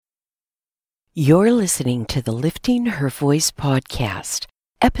You're listening to the Lifting Her Voice podcast,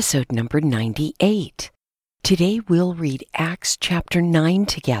 episode number 98. Today we'll read Acts chapter 9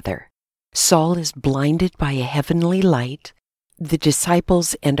 together. Saul is blinded by a heavenly light. The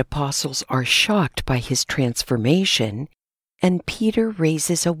disciples and apostles are shocked by his transformation, and Peter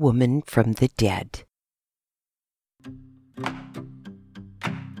raises a woman from the dead.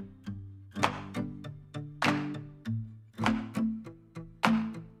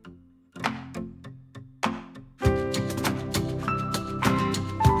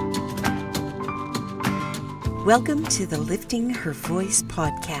 Welcome to the Lifting Her Voice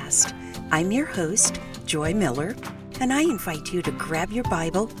podcast. I'm your host, Joy Miller, and I invite you to grab your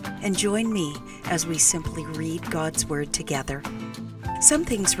Bible and join me as we simply read God's Word together. Some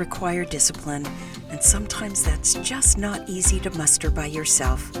things require discipline, and sometimes that's just not easy to muster by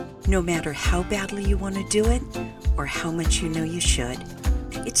yourself, no matter how badly you want to do it or how much you know you should.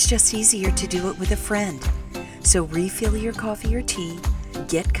 It's just easier to do it with a friend. So refill your coffee or tea,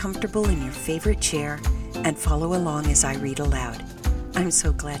 get comfortable in your favorite chair, and follow along as I read aloud. I'm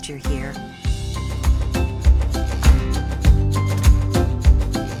so glad you're here.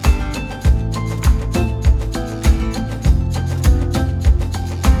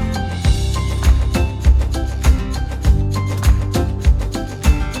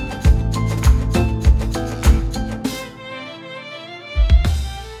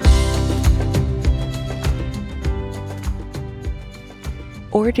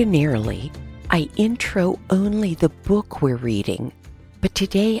 Ordinarily, I intro only the book we're reading, but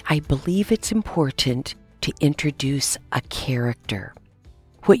today I believe it's important to introduce a character.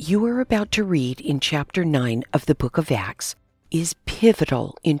 What you are about to read in chapter 9 of the book of Acts is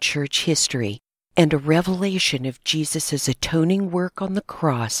pivotal in church history and a revelation of Jesus' atoning work on the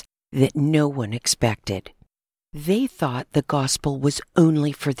cross that no one expected. They thought the gospel was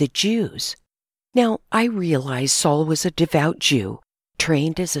only for the Jews. Now, I realize Saul was a devout Jew,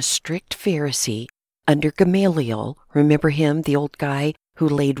 trained as a strict Pharisee under Gamaliel. Remember him, the old guy who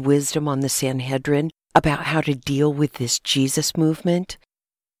laid wisdom on the Sanhedrin about how to deal with this Jesus movement?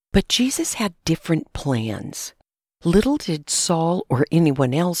 But Jesus had different plans. Little did Saul or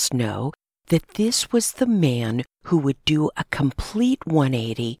anyone else know that this was the man who would do a complete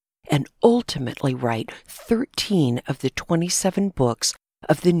 180 and ultimately write 13 of the 27 books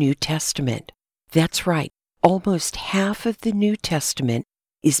of the New Testament. That's right. Almost half of the New Testament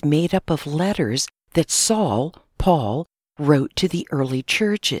is made up of letters that Saul, Paul, wrote to the early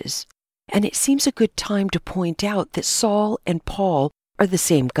churches. And it seems a good time to point out that Saul and Paul are the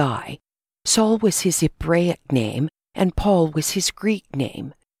same guy. Saul was his Hebraic name, and Paul was his Greek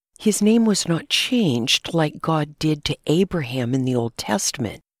name. His name was not changed like God did to Abraham in the Old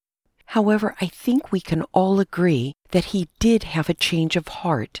Testament. However, I think we can all agree that he did have a change of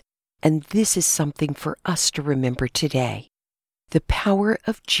heart. And this is something for us to remember today. The power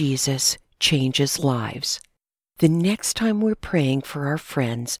of Jesus changes lives. The next time we're praying for our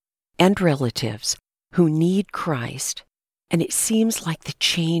friends and relatives who need Christ, and it seems like the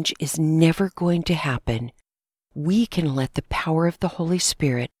change is never going to happen, we can let the power of the Holy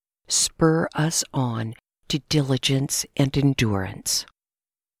Spirit spur us on to diligence and endurance.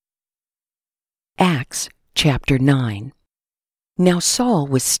 Acts chapter 9. Now Saul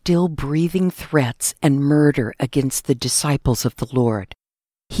was still breathing threats and murder against the disciples of the Lord.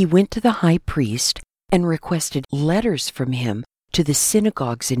 He went to the high priest and requested letters from him to the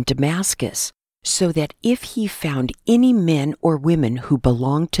synagogues in Damascus, so that if he found any men or women who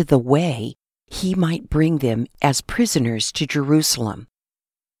belonged to the way, he might bring them as prisoners to Jerusalem.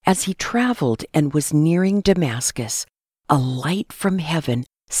 As he traveled and was nearing Damascus, a light from heaven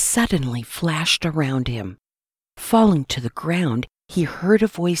suddenly flashed around him. Falling to the ground, he heard a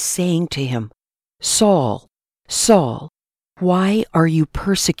voice saying to him, "Saul, Saul, why are you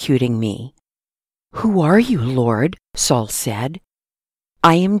persecuting me?" "Who are you, Lord?" Saul said.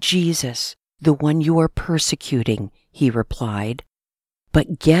 "I am Jesus, the one you are persecuting," he replied.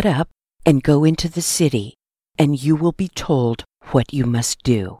 "But get up and go into the city, and you will be told what you must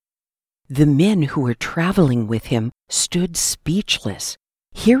do." The men who were traveling with him stood speechless,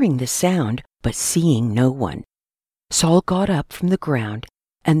 hearing the sound but seeing no one. Saul got up from the ground,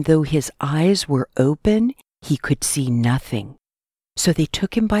 and though his eyes were open, he could see nothing. So they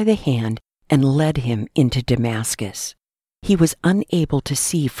took him by the hand and led him into Damascus. He was unable to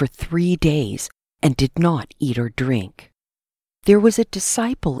see for 3 days and did not eat or drink. There was a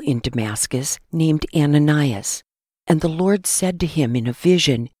disciple in Damascus named Ananias, and the Lord said to him in a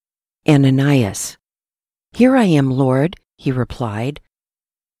vision, "Ananias." "Here I am, Lord," he replied.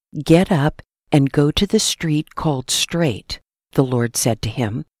 "Get up and go to the street called Straight," the Lord said to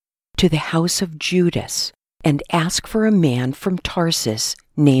him. to the house of Judas and ask for a man from Tarsus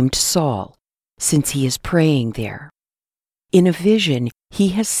named Saul, since he is praying there. In a vision, he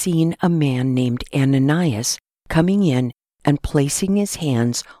has seen a man named Ananias coming in and placing his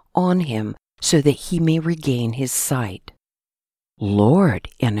hands on him so that he may regain his sight." "Lord,"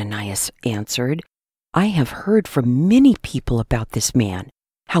 Ananias answered, "I have heard from many people about this man,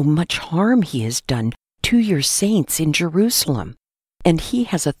 how much harm he has done to your saints in Jerusalem, and he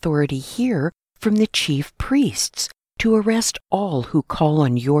has authority here from the chief priests to arrest all who call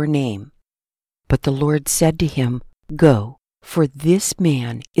on your name." But the Lord said to him, "Go, for this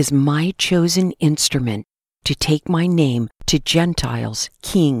man is my chosen instrument to take my name to Gentiles,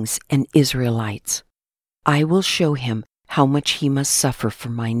 kings, and Israelites. I will show him how much he must suffer for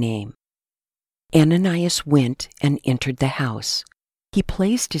my name." Ananias went and entered the house. He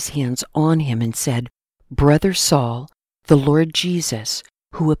placed his hands on him and said, "Brother Saul, the Lord Jesus,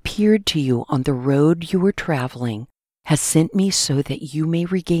 who appeared to you on the road you were traveling, has sent me so that you may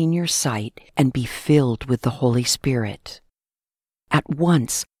regain your sight and be filled with the Holy Spirit." At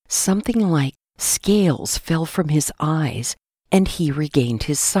once, something like scales fell from his eyes, and he regained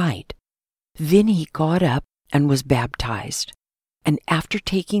his sight. Then he got up and was baptized, and after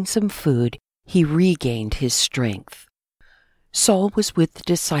taking some food, he regained his strength. Saul was with the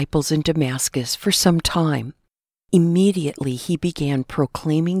disciples in Damascus for some time. Immediately he began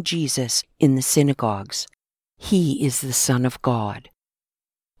proclaiming Jesus in the synagogues. "He is the Son of God."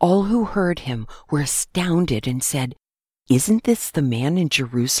 All who heard him were astounded and said, "Isn't this the man in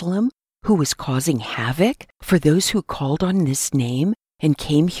Jerusalem who was causing havoc for those who called on this name and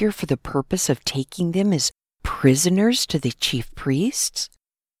came here for the purpose of taking them as prisoners to the chief priests?"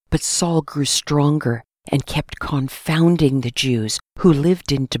 But Saul grew stronger and kept confounding the Jews who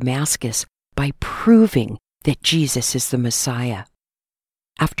lived in Damascus by proving that Jesus is the Messiah.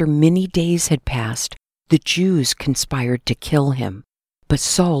 After many days had passed, the Jews conspired to kill him, but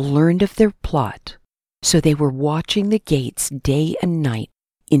Saul learned of their plot. So they were watching the gates day and night,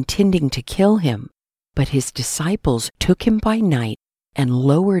 intending to kill him. But his disciples took him by night and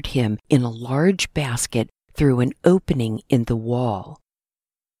lowered him in a large basket through an opening in the wall.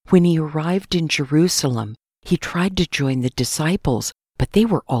 When he arrived in Jerusalem, he tried to join the disciples, but they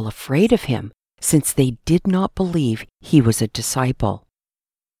were all afraid of him, since they did not believe he was a disciple.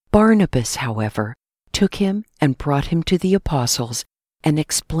 Barnabas, however, took him and brought him to the apostles and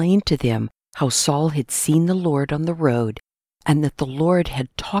explained to them how Saul had seen the Lord on the road and that the Lord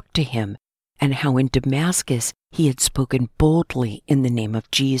had talked to him, and how in Damascus he had spoken boldly in the name of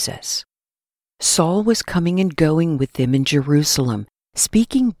Jesus. Saul was coming and going with them in Jerusalem,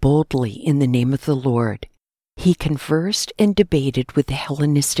 speaking boldly in the name of the Lord. He conversed and debated with the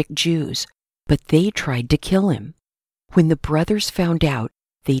Hellenistic Jews, but they tried to kill him. When the brothers found out,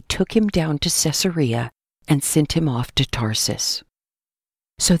 they took him down to Caesarea and sent him off to Tarsus.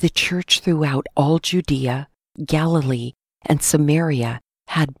 So the church throughout all Judea, Galilee, and Samaria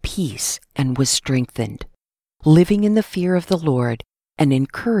had peace and was strengthened. Living in the fear of the Lord and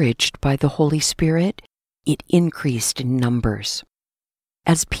encouraged by the Holy Spirit, it increased in numbers.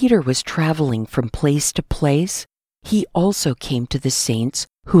 As Peter was traveling from place to place, he also came to the saints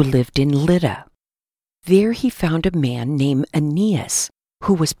who lived in Lydda. There he found a man named Aeneas,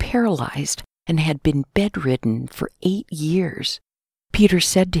 who was paralyzed and had been bedridden for 8 years. Peter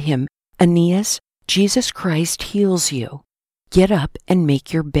said to him, "Aeneas, Jesus Christ heals you. Get up and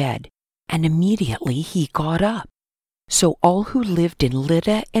make your bed." And immediately he got up. So all who lived in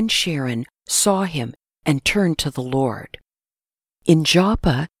Lydda and Sharon saw him and turned to the Lord. In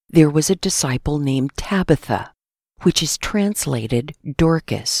Joppa there was a disciple named Tabitha, which is translated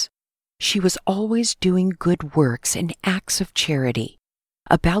Dorcas. She was always doing good works and acts of charity.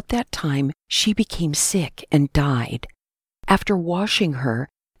 About that time she became sick and died. After washing her,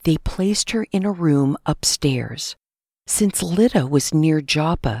 they placed her in a room upstairs. Since Lydda was near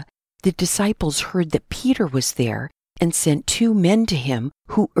Joppa, the disciples heard that Peter was there and sent 2 men to him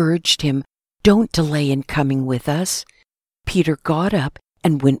who urged him, "Don't delay in coming with us." Peter got up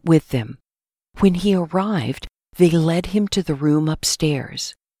and went with them. When he arrived, they led him to the room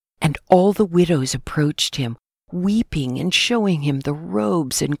upstairs, and all the widows approached him, weeping and showing him the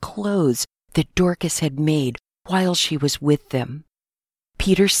robes and clothes that Dorcas had made while she was with them.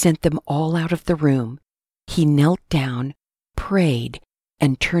 Peter sent them all out of the room. He knelt down, prayed,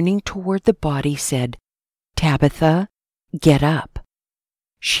 and turning toward the body said, "Tabitha, get up."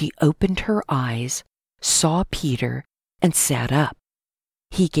 She opened her eyes, saw Peter, and sat up.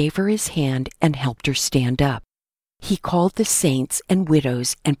 He gave her his hand and helped her stand up. He called the saints and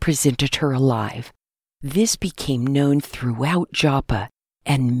widows and presented her alive. This became known throughout Joppa,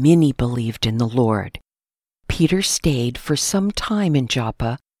 and many believed in the Lord. Peter stayed for some time in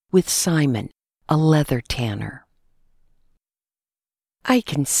Joppa with Simon, a leather tanner. I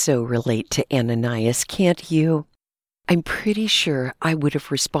can so relate to Ananias, can't you? I'm pretty sure I would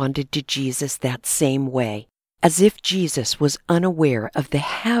have responded to Jesus that same way, as if Jesus was unaware of the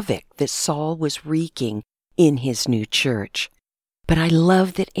havoc that Saul was wreaking in his new church. But I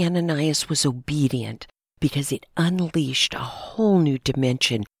love that Ananias was obedient because it unleashed a whole new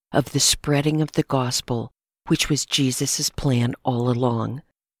dimension of the spreading of the gospel, which was Jesus' plan all along.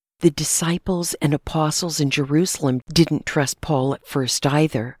 The disciples and apostles in Jerusalem didn't trust Paul at first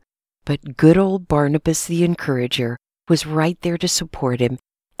either, but good old Barnabas the encourager was right there to support him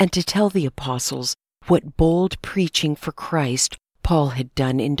and to tell the apostles what bold preaching for Christ Paul had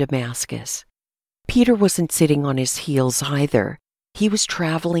done in Damascus. Peter wasn't sitting on his heels either. He was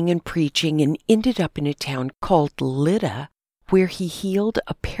traveling and preaching and ended up in a town called Lydda, where he healed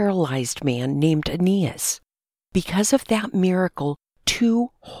a paralyzed man named Aeneas. Because of that miracle, 2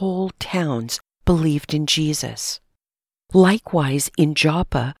 whole towns believed in Jesus. Likewise, in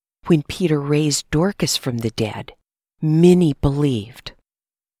Joppa, when Peter raised Dorcas from the dead, many believed.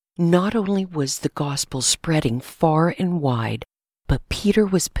 Not only was the gospel spreading far and wide, but Peter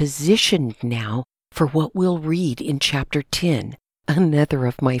was positioned now for what we'll read in chapter 10, another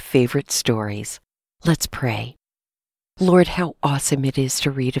of my favorite stories. Let's pray. Lord, how awesome it is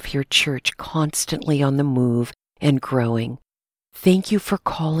to read of your church constantly on the move and growing. Thank you for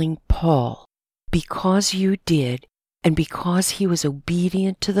calling Paul, because you did, and because he was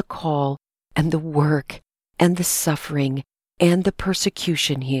obedient to the call and the work and the suffering and the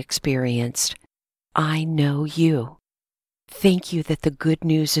persecution he experienced. I know you. Thank you that the good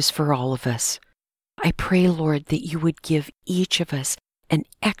news is for all of us. I pray, Lord, that you would give each of us an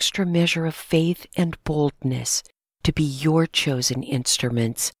extra measure of faith and boldness to be your chosen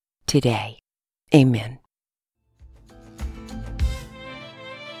instruments today. Amen.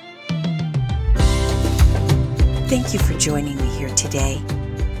 Thank you for joining me here today.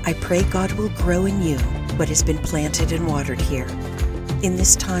 I pray God will grow in you what has been planted and watered here. In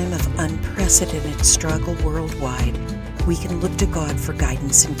this time of unprecedented struggle worldwide, we can look to God for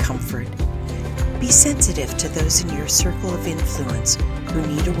guidance and comfort. Be sensitive to those in your circle of influence who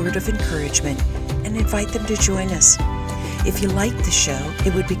need a word of encouragement and invite them to join us. If you like the show,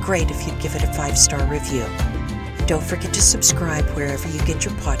 it would be great if you'd give it a 5-star review. Don't forget to subscribe wherever you get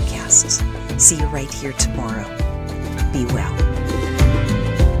your podcasts. See you right here tomorrow. Be well.